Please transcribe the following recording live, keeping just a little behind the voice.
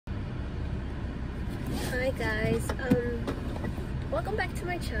Hi guys, welcome back to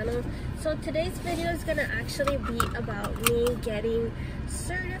my channel. So today's video is gonna actually be about me getting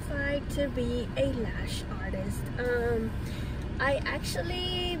certified to be a lash artist. I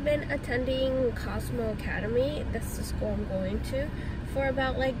actually been attending Cosmo Academy, that's the school I'm going to, for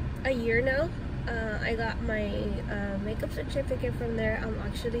about like a year now. I got my makeup certificate from there. I'm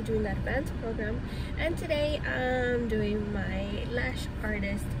actually doing that advanced program, and today I'm doing my lash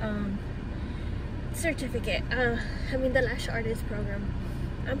artist certificate. The lash artist program.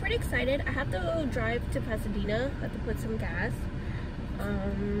 I'm pretty excited. I have to drive to Pasadena. I have to put some gas.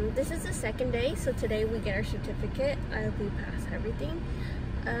 This is the second day, so today we get our certificate. We pass everything.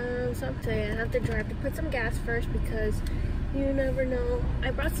 So I'm saying I have to drive to put some gas first because you never know.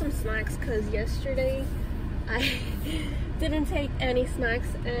 I brought some snacks because yesterday I didn't take any snacks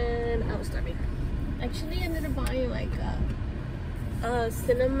and I was starving. Actually, I ended up buying like a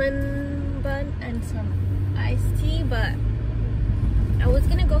cinnamon bun and some iced tea, but I was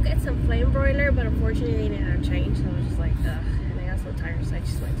gonna go get some flame broiler, but unfortunately they didn't have change, so I was just like, ugh. And I got so tired, so I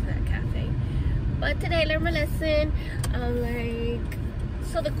just went to that cafe. But today I learned my lesson.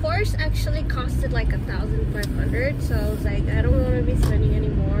 So the course actually costed like $1,500, so I was like, I don't want to be spending any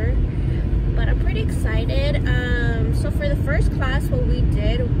more, but I'm pretty excited. So for the first class, what we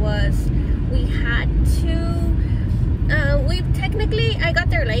did was we had to I got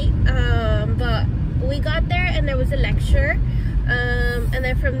there late, but we got there and there was a lecture, and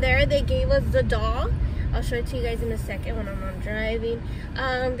then from there they gave us the doll. I'll show it to you guys in a second when I'm not driving.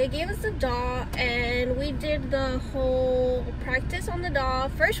 They gave us the doll and we did the whole practice on the doll.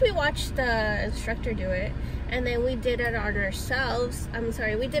 First we watched the instructor do it, and then we did it on ourselves.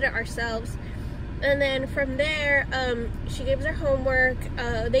 We did it ourselves. And then from there, she gave us our homework.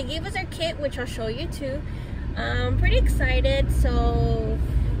 They gave us our kit, which I'll show you too. I'm pretty excited. So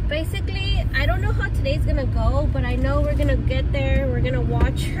basically, I don't know how today's gonna go, but I know we're gonna get there. We're gonna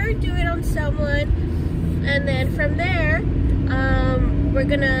watch her do it on someone. And then from there, we're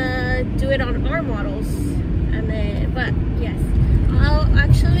gonna do it on our models. And then, but yes, I'll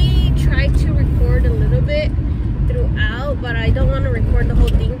actually try to record a little bit throughout, but I don't want to record the whole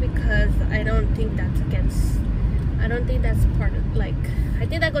thing because I don't think that's part of, like, I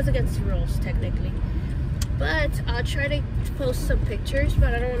think that goes against the rules technically. But I'll try to post some pictures,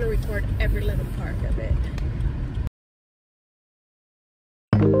 but I don't want to record every little part of it.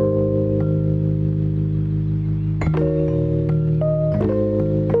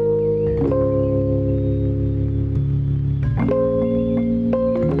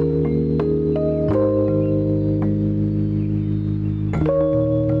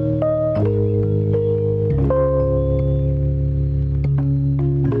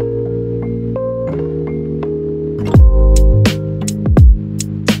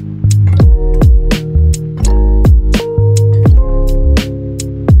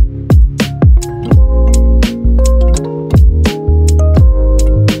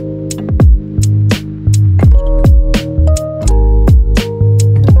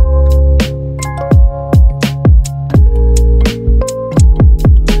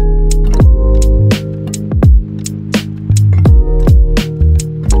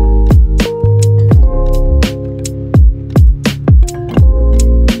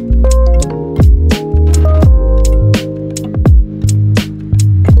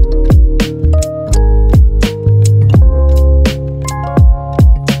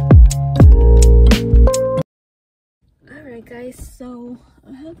 Guys, so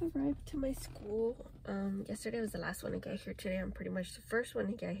I have arrived to my school. Yesterday was the last one to get here. Today I'm pretty much the first one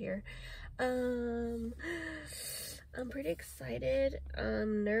to get here. I'm pretty excited.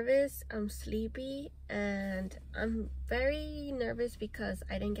 I'm nervous, I'm sleepy, and I'm very nervous because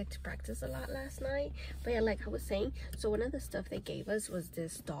I didn't get to practice a lot last night. But yeah, like I was saying, so one of the stuff they gave us was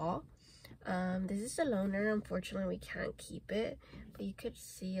this doll. This is a loaner. Unfortunately we can't keep it, but you could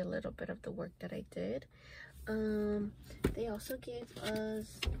see a little bit of the work that I did. They also gave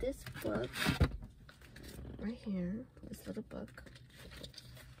us this book right here, this little book,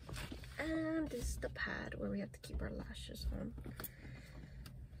 and this is the pad where we have to keep our lashes on.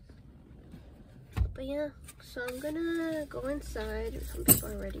 But yeah, so I'm gonna go inside. Some people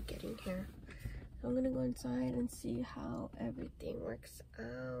are already getting here. So I'm gonna go inside and see how everything works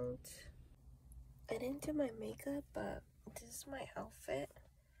out. I didn't do my makeup, but this is my outfit.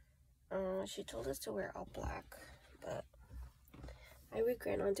 She told us to wear all black, but I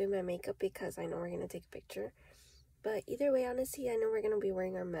regret not doing my makeup because I know we're gonna take a picture. But either way, honestly, I know we're gonna be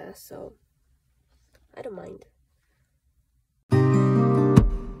wearing our mask, so I don't mind.